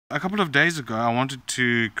A couple of days ago I wanted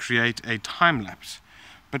to create a time-lapse,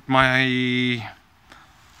 but my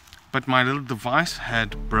little device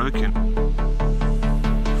had broken.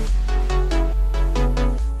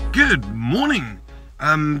 Good morning!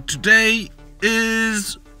 Today, what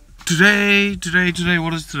is today?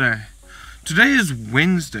 Today is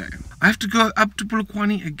Wednesday. I have to go up to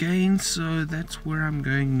Polokwane again, so that's where I'm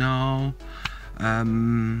going now.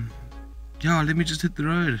 Yeah, let me just hit the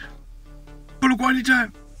road. Polokwane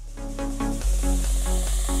time!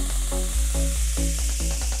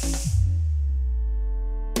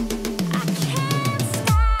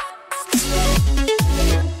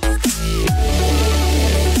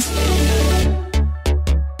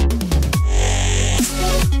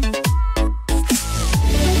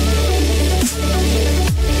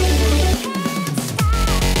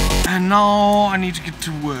 And now I need to get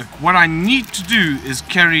to work. What I need to do is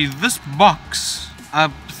carry this box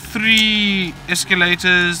up 3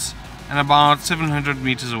 escalators and about 700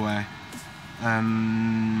 meters away.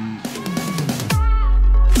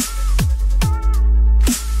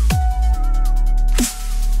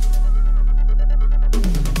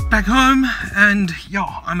 Back home, and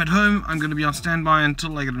yeah, I'm at home. I'm going to be on standby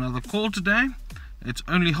until I get another call today. It's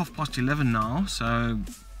only 11:30 now, so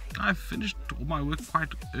I finished all my work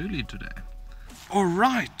quite early today.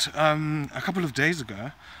 Alright, a couple of days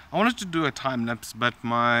ago I wanted to do a time lapse, but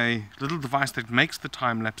my little device that makes the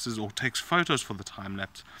time lapses or takes photos for the time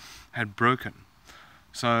lapse had broken.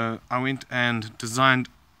 So I went and designed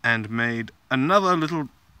and made another little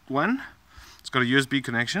one. It's got a USB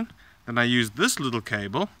connection. Then I used this little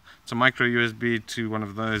cable. It's a micro USB to one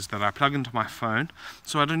of those that I plug into my phone,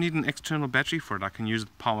 so I don't need an external battery for it. I can use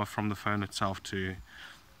the power from the phone itself to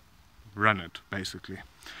run it, basically.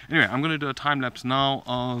 Anyway, I'm going to do a time lapse now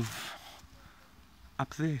of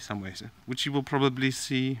up there somewhere, which you will probably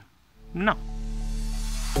see now.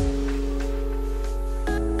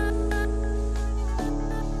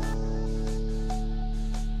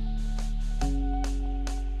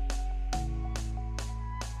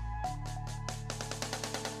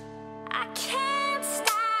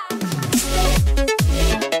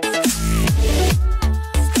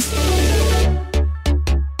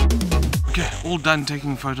 All done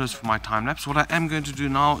taking photos for my time lapse. What I am going to do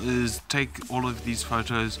now is take all of these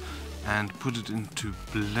photos and put it into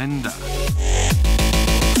Blender.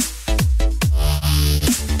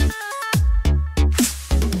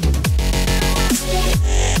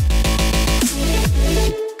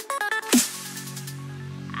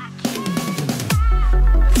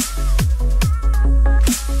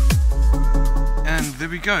 And there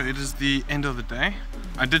we go, it is the end of the day.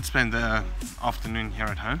 I did spend the afternoon here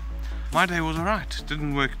at home. My day was alright,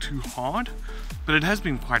 didn't work too hard, but it has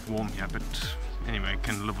been quite warm here, but anyway,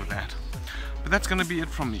 can live with that. But that's going to be it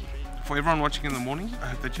from me. For everyone watching in the morning, I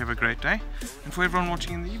hope that you have a great day, and for everyone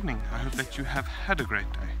watching in the evening, I hope that you have had a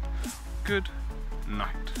great day. Good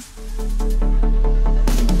night.